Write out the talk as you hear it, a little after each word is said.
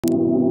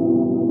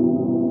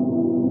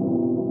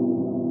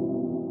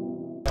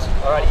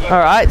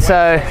Alright,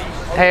 so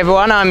hey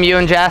everyone, I'm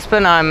Ewan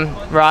Jaspin. I'm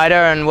rider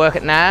and work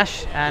at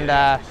Naish, and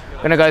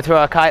going to go through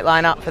our kite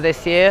lineup for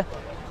this year.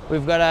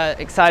 We've got an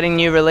exciting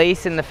new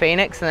release in the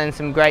Phoenix and then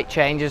some great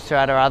changes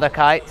throughout our other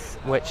kites,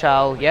 which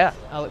I'll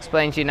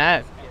explain to you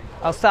now.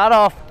 I'll start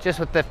off just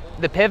with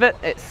the Pivot.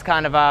 It's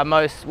kind of our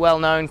most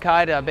well-known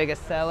kite, our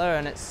biggest seller,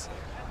 and it's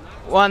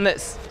one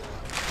that's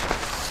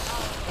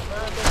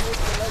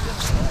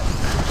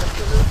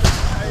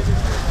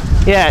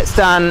it's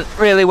done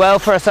really well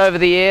for us over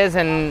the years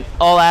in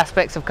all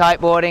aspects of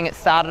kiteboarding. It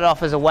started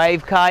off as a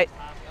wave kite.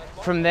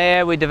 From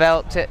there we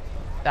developed it.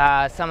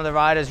 Some of the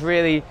riders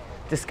really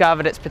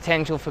discovered its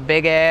potential for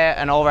big air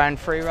and all-round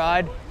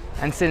freeride,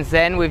 and since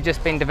then we've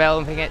just been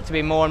developing it to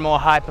be more and more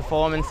high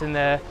performance in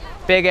the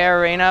big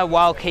air arena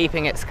while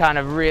keeping its kind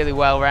of really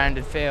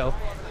well-rounded feel.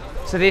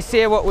 So this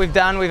year what we've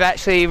done, we've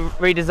actually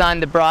redesigned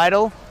the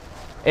bridle.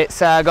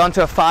 It's gone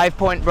to a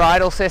 5-point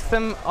bridle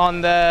system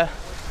on the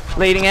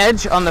leading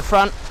edge on the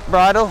front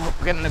bridle.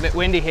 We're getting a bit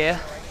windy here.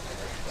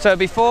 So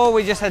before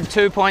we just had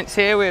 2 points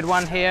here, we had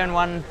one here and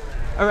one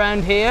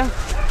around here.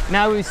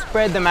 Now we've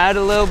spread them out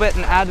a little bit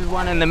and added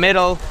one in the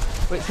middle,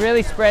 which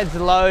really spreads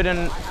the load,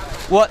 and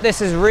what this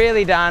has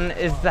really done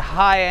is the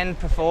high-end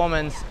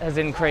performance has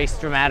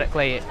increased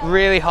dramatically. It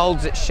really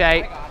holds its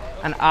shape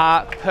and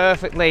arc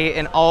perfectly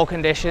in all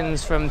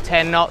conditions from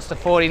 10 knots to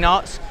 40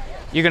 knots.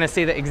 You're going to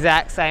see the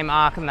exact same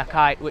arc in the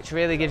kite, which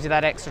really gives you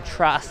that extra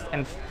trust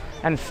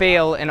and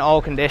feel in all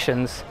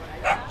conditions.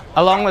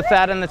 Along with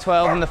that, in the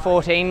 12 and the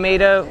 14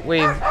 meter,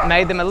 we've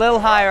made them a little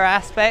higher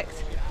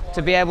aspect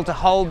to be able to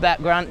hold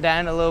that grunt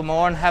down a little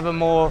more and have a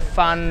more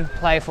fun,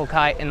 playful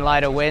kite in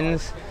lighter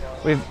winds.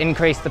 We've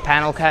increased the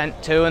panel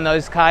count too in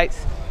those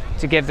kites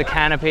to give the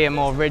canopy a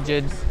more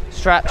rigid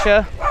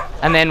structure.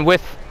 And then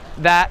with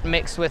that,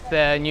 mixed with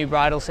the new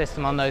bridle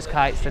system on those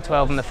kites, the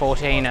 12 and the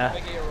 14 are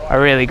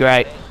really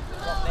great.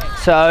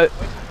 So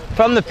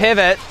from the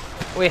Pivot,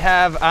 we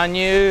have our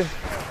new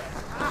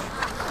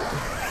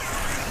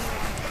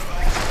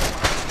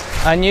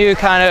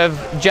kind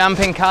of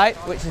jumping kite,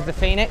 which is the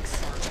Phoenix.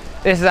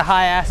 This is a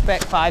high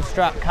aspect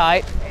 5-strut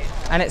kite,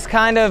 and it's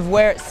kind of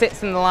where it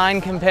sits in the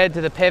line compared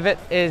to the Pivot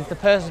is the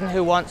person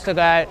who wants to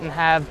go out and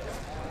have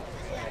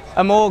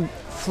a more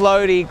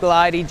floaty,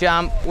 glidey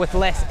jump with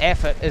less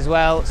effort as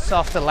well,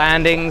 softer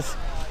landings.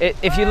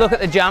 If you look at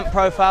the jump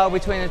profile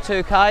between the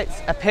two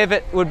kites, a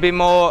Pivot would be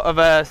more of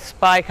a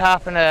spike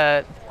up and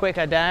a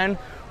quicker down,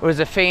 whereas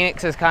a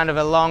Phoenix is kind of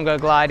a longer,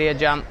 glidier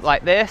jump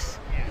like this.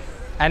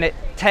 And it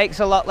takes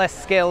a lot less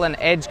skill and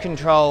edge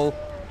control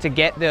to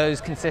get those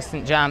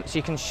consistent jumps.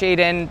 You can sheet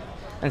in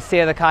and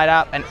steer the kite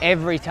up, and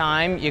every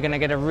time you're going to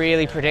get a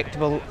really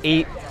predictable,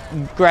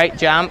 great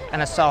jump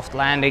and a soft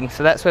landing.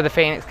 So that's where the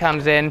Phoenix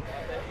comes in.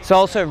 It's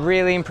also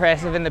really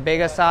impressive in the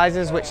bigger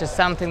sizes, which is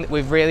something that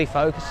we've really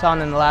focused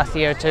on in the last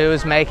year or two,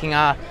 is making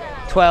our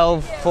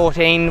 12,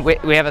 14,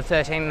 we have a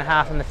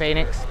 13.5 in the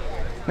Phoenix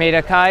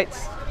meter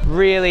kites,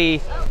 really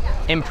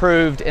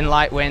improved in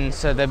light winds.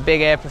 So the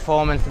big air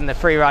performance and the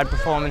freeride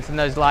performance in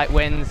those light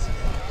winds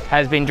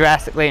has been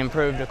drastically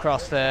improved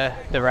across the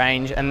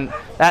range, and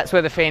that's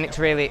where the Phoenix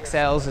really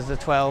excels, is the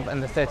 12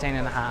 and the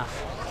 13.5.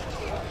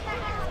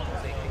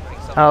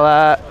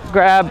 I'll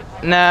grab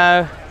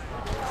now.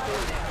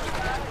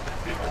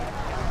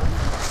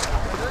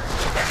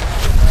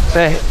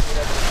 So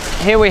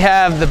here we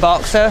have the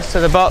Boxer. So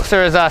the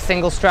Boxer is our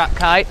single strut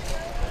kite.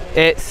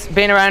 It's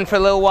been around for a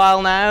little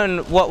while now,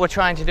 and what we're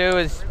trying to do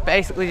is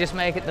basically just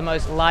make it the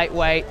most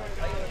lightweight,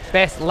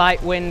 best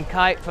light wind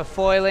kite for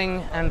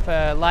foiling and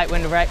for light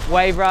wind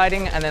wave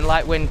riding, and then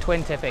light wind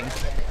twin tipping.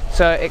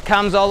 So it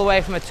comes all the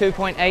way from a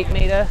 2.8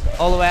 meter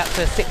all the way up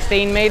to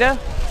 16 meter.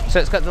 So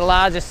it's got the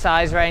largest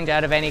size range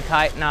out of any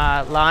kite in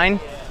our line.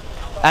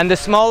 And the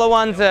smaller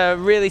ones are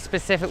really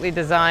specifically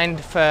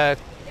designed for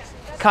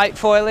kite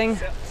foiling,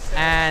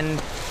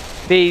 and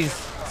these,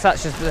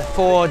 such as the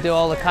 4, do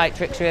all the kite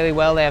tricks really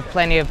well. They have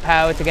plenty of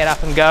power to get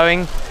up and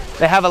going.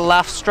 They have a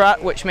luff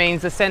strut, which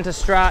means the center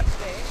strut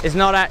is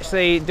not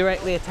actually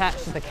directly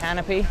attached to the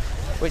canopy,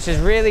 which is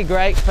really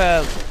great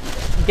for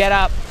get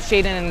up,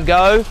 sheet in and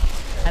go,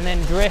 and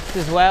then drift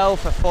as well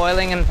for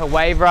foiling and for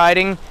wave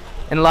riding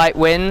in light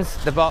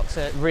winds. The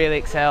Boxer really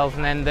excels.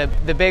 And then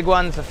the big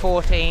ones, the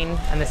 14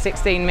 and the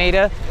 16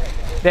 meter,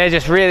 they're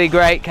just really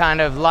great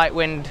kind of light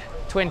wind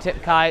twin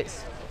tip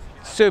kites,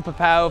 super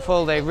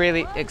powerful. They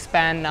really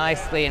expand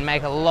nicely and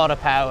make a lot of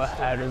power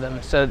out of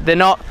them. So they're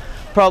not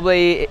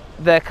probably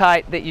the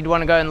kite that you'd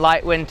want to go in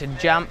light wind to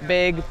jump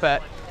big,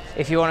 but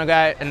if you want to go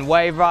out and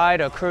wave ride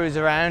or cruise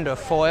around or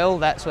foil,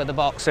 that's where the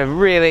Boxer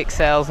really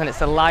excels, and it's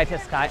the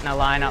lightest kite in our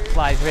lineup,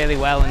 flies really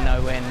well in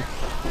no wind.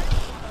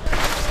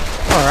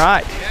 All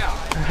right,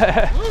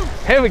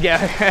 here we go.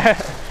 There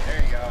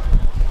you go.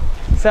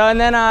 So, and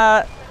then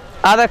our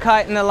other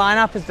kite in the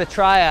lineup is the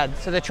Triad.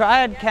 So the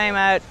Triad came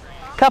out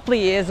a couple of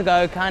years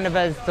ago kind of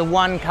as the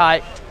one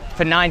kite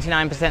for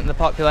 99% of the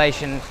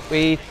population.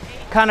 We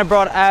kind of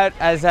brought it out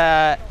as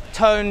a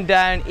toned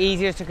down,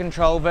 easier to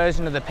control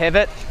version of the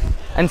Pivot.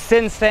 And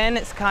since then,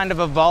 it's kind of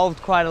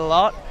evolved quite a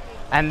lot.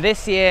 And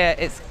this year,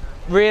 it's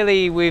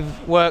really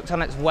we've worked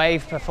on its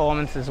wave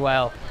performance as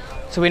well.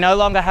 So we no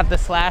longer have the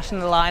slash in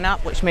the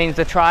lineup, which means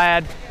the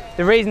Triad,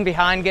 the reason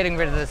behind getting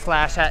rid of the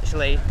slash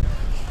actually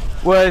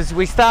was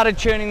we started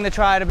tuning the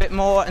Triad a bit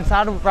more and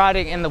started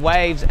riding in the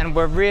waves, and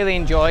we're really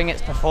enjoying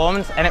its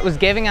performance, and it was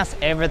giving us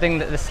everything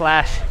that the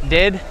slash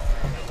did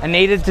and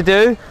needed to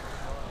do,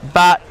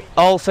 but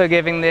also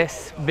giving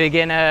this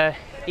beginner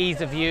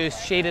ease of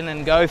use, sheet in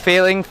and go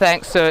feeling,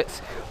 thanks to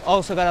it's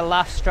also got a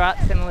luff strut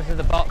similar to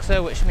the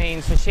Boxer, which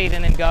means for sheet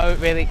in and go it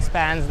really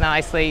expands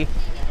nicely.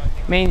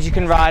 Means you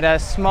can ride a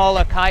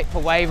smaller kite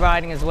for wave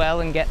riding as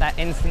well and get that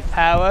instant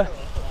power.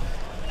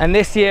 And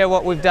this year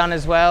what we've done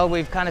as well,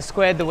 we've kind of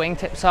squared the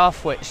wingtips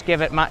off, which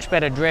give it much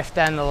better drift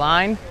down the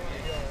line,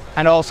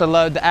 and also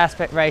load the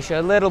aspect ratio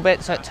a little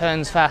bit so it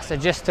turns faster,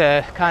 just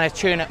to kind of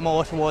tune it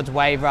more towards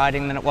wave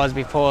riding than it was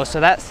before.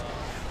 So that's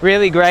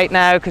really great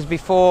now, because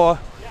before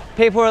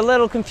people were a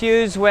little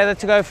confused whether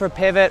to go for a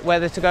pivot,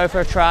 whether to go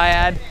for a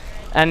Triad,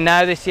 and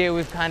now this year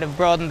we've kind of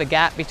broadened the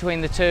gap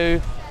between the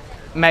two,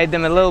 made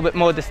them a little bit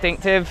more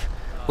distinctive.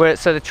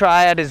 So the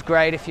Triad is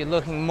great if you're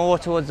looking more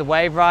towards the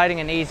wave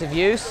riding and ease of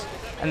use,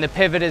 and the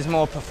pivot is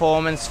more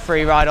performance,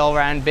 free ride all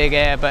around, big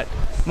air, but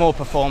more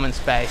performance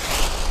based.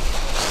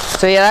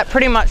 So yeah, that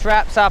pretty much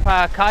wraps up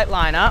our kite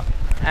lineup,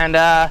 and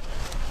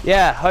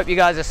yeah, hope you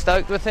guys are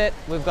stoked with it.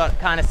 We've got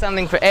kind of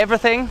something for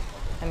everything,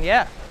 and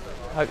yeah,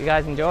 hope you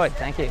guys enjoyed.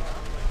 Thank you.